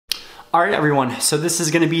All right, everyone, so this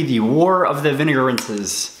is gonna be the war of the vinegar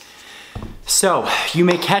rinses. So, you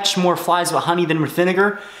may catch more flies with honey than with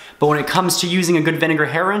vinegar, but when it comes to using a good vinegar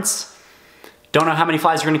hair rinse, don't know how many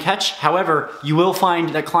flies you're gonna catch. However, you will find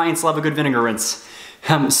that clients love a good vinegar rinse.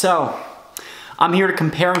 So, I'm here to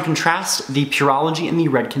compare and contrast the Pureology and the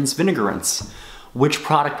Redkens vinegar rinse. Which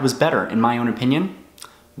product was better, in my own opinion?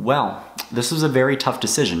 Well, this was a very tough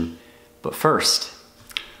decision. But first,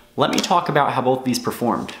 let me talk about how both these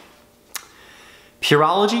performed.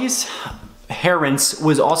 Pureology's hair rinse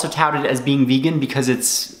was also touted as being vegan because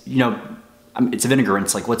it's, it's a vinegar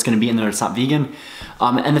rinse, like what's gonna be in there that's not vegan.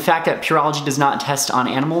 And the fact that Pureology does not test on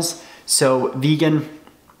animals, so vegans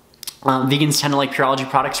tend to like Pureology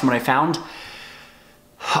products from what I found.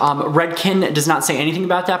 Redken does not say anything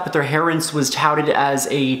about that, but their hair rinse was touted as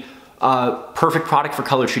a perfect product for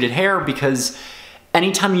color treated hair because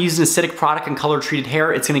anytime you use an acidic product in color treated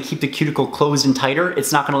hair, it's gonna keep the cuticle closed and tighter.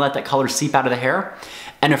 It's not gonna let that color seep out of the hair.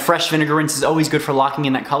 And a fresh vinegar rinse is always good for locking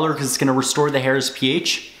in that color because it's gonna restore the hair's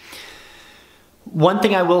pH. One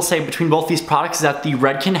thing I will say between both these products is that the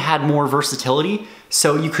Redken had more versatility.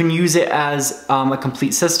 So you can use it as a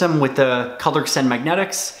complete system with the Color Extend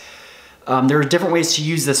Magnetics. There are different ways to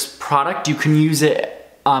use this product. You can use it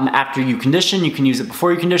after you condition, you can use it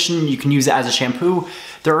before you condition, you can use it as a shampoo.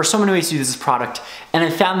 There are so many ways to use this product. And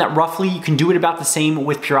I found that roughly you can do it about the same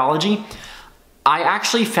with Pureology. I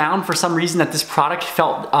actually found for some reason that this product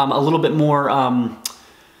felt a little bit more, I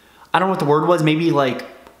don't know what the word was, maybe like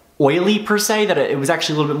oily per se, that it was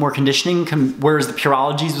actually a little bit more conditioning, whereas the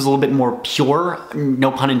Pureology's was a little bit more pure,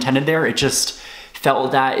 no pun intended there. It just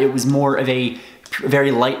felt that it was more of a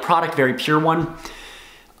very light product, very pure one.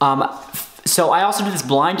 So I also did this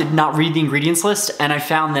blind, did not read the ingredients list, and I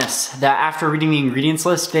found this, that after reading the ingredients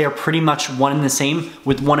list, they are pretty much one and the same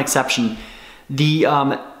with one exception. The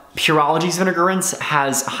Pureology's vinegar rinse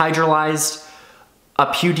has hydrolyzed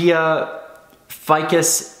Apudia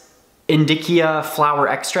ficus indica flower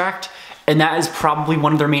extract, and that is probably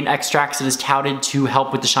one of their main extracts that is touted to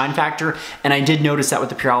help with the shine factor, and I did notice that with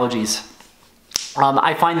the Pureology's.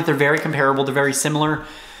 I find that they're very comparable, they're very similar.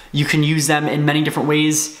 You can use them in many different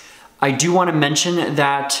ways. I do want to mention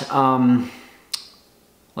that,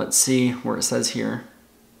 let's see where it says here.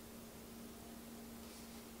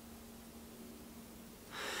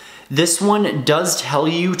 This one does tell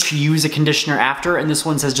you to use a conditioner after, and this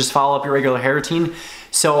one says just follow up your regular hair routine.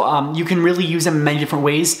 So you can really use them in many different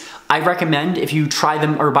ways. I recommend if you try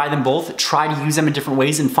them or buy them both, try to use them in different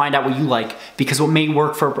ways and find out what you like, because what may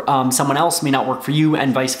work for someone else may not work for you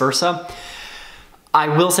and vice versa. I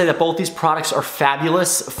will say that both these products are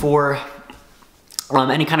fabulous for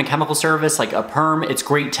any kind of chemical service like a perm. It's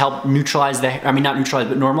great to help neutralize the hair, not neutralize,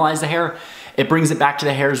 but normalize the hair. It brings it back to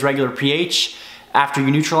the hair's regular pH after you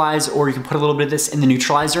neutralize, or you can put a little bit of this in the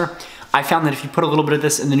neutralizer. I found that if you put a little bit of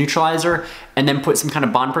this in the neutralizer and then put some kind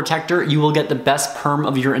of bond protector, you will get the best perm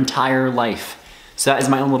of your entire life. So that is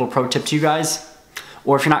my own little pro tip to you guys.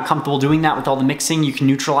 Or if you're not comfortable doing that with all the mixing, you can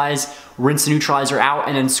neutralize, rinse the neutralizer out,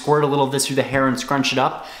 and then squirt a little of this through the hair and scrunch it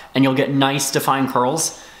up, and you'll get nice defined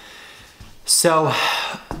curls. So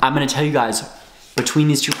I'm gonna tell you guys, between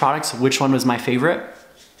these two products, which one was my favorite?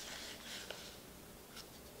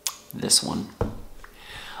 This one.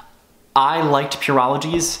 I liked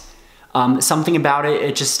Pureology's. Something about it,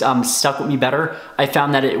 it just stuck with me better. I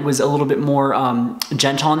found that it was a little bit more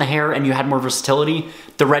gentle on the hair and you had more versatility.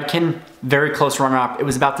 The Redken, very close runner-up. It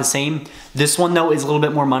was about the same. This one though is a little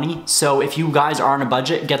bit more money. So if you guys are on a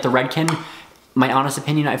budget, get the Redken. My honest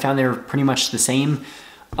opinion, I found they were pretty much the same.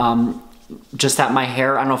 Just that my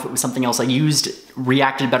hair, I don't know if it was something else I used,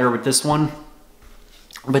 reacted better with this one.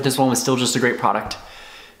 But this one was still just a great product.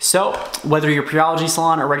 So, whether you're Pureology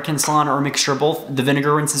salon or Redken salon or a mixture of both, the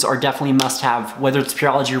vinegar rinses are definitely a must-have. Whether it's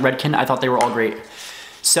Pureology or Redken, I thought they were all great.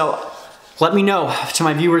 So, let me know to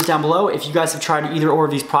my viewers down below if you guys have tried either or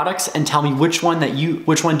of these products and tell me which one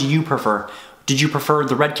do you prefer? Did you prefer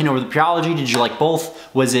the Redken over the Pureology? Did you like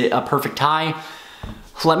both? Was it a perfect tie?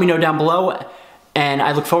 Let me know down below, and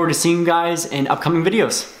I look forward to seeing you guys in upcoming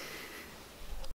videos.